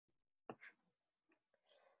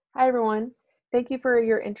Hi, everyone. Thank you for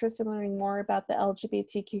your interest in learning more about the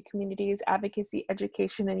LGBTQ community's advocacy,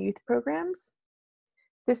 education, and youth programs.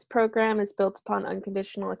 This program is built upon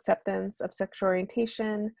unconditional acceptance of sexual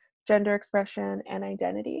orientation, gender expression, and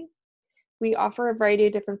identity. We offer a variety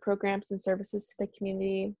of different programs and services to the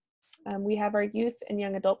community. We have our youth and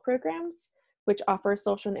young adult programs, which offer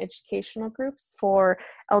social and educational groups for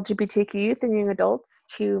LGBTQ youth and young adults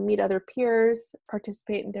to meet other peers,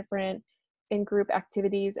 participate in different in-group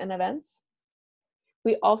activities and events.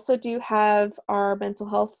 We also do have our mental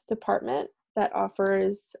health department that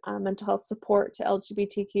offers mental health support to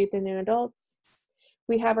LGBTQ youth and young adults.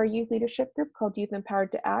 We have our youth leadership group called Youth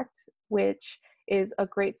Empowered to Act, which is a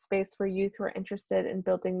great space for youth who are interested in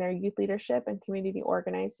building their youth leadership and community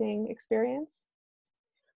organizing experience.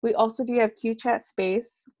 We also do have Q-Chat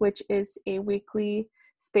Space, which is a weekly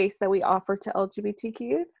space that we offer to LGBTQ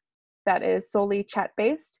youth that is solely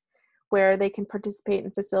chat-based, where they can participate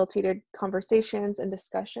in facilitated conversations and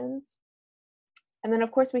discussions. And then,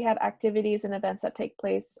 of course, we have activities and events that take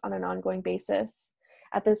place on an ongoing basis.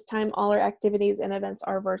 At this time, all our activities and events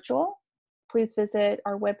are virtual. Please visit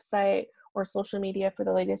our website or social media for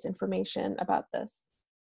the latest information about this.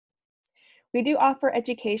 We do offer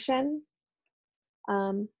education.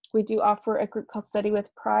 We do offer a group called Study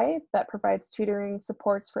with Pride that provides tutoring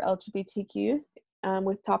supports for LGBTQ youth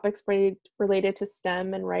with topics related to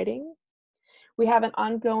STEM and writing. We have an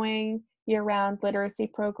ongoing year-round literacy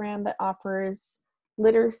program that offers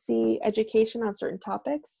literacy education on certain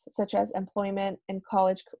topics, such as employment and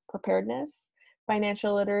college preparedness,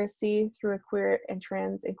 financial literacy through a queer and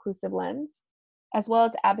trans inclusive lens, as well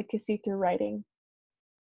as advocacy through writing.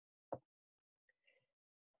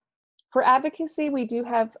 For advocacy, we do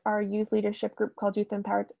have our youth leadership group called Youth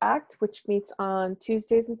Empowered to Act, which meets on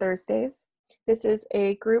Tuesdays and Thursdays. This is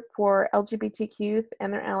a group for LGBTQ youth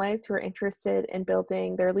and their allies who are interested in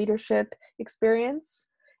building their leadership experience,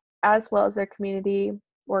 as well as their community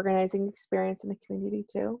organizing experience in the community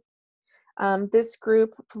too. This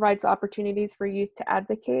group provides opportunities for youth to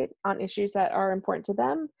advocate on issues that are important to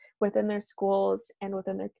them within their schools and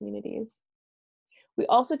within their communities. We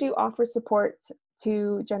also do offer support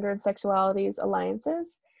to gender and sexualities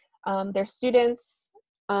alliances, their students,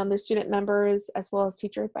 their student members, as well as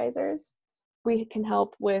teacher advisors. We can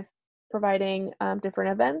help with providing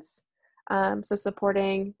different events, so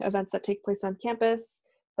supporting events that take place on campus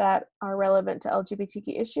that are relevant to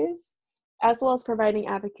LGBTQ issues, as well as providing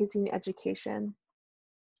advocacy and education.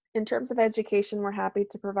 In terms of education, we're happy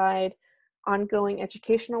to provide ongoing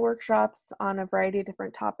educational workshops on a variety of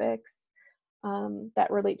different topics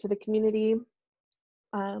that relate to the community.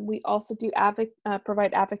 We also do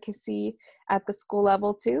provide advocacy at the school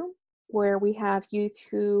level too, where we have youth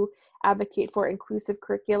who advocate for inclusive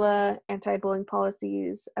curricula, anti-bullying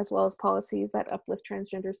policies, as well as policies that uplift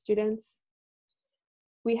transgender students.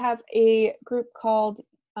 We have a group called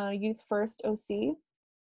Youth First OC,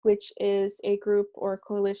 which is a group or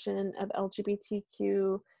coalition of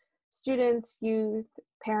LGBTQ students, youth,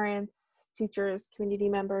 parents, teachers, community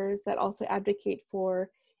members that also advocate for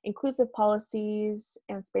inclusive policies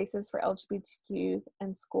and spaces for LGBTQ youth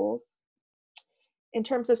and schools. In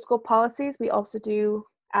terms of school policies, we also do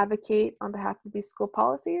advocate on behalf of these school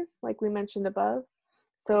policies, like we mentioned above.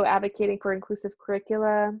 So advocating for inclusive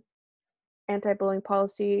curricula, anti-bullying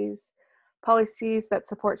policies, policies that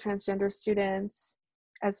support transgender students,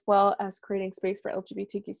 as well as creating space for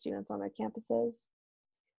LGBTQ students on their campuses.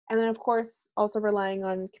 And then, of course, also relying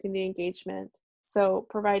on community engagement. So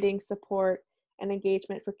providing support and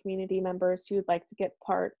engagement for community members who would like to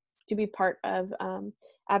be part of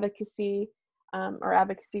advocacy or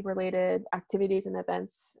advocacy-related activities and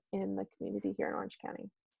events in the community here in Orange County.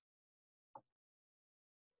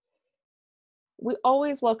 We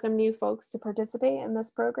always welcome new folks to participate in this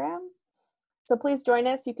program. So please join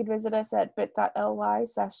us. You can visit us at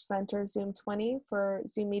bit.ly/centerzoom20 for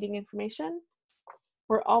Zoom meeting information.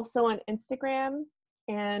 We're also on Instagram,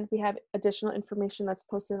 and we have additional information that's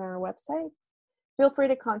posted on our website. Feel free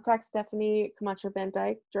to contact Stephanie Camacho-Van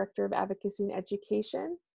Dyke, Director of Advocacy and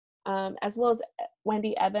Education, as well as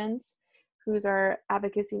Wendy Evans, who's our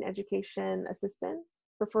Advocacy and Education Assistant,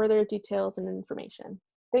 for further details and information.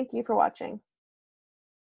 Thank you for watching.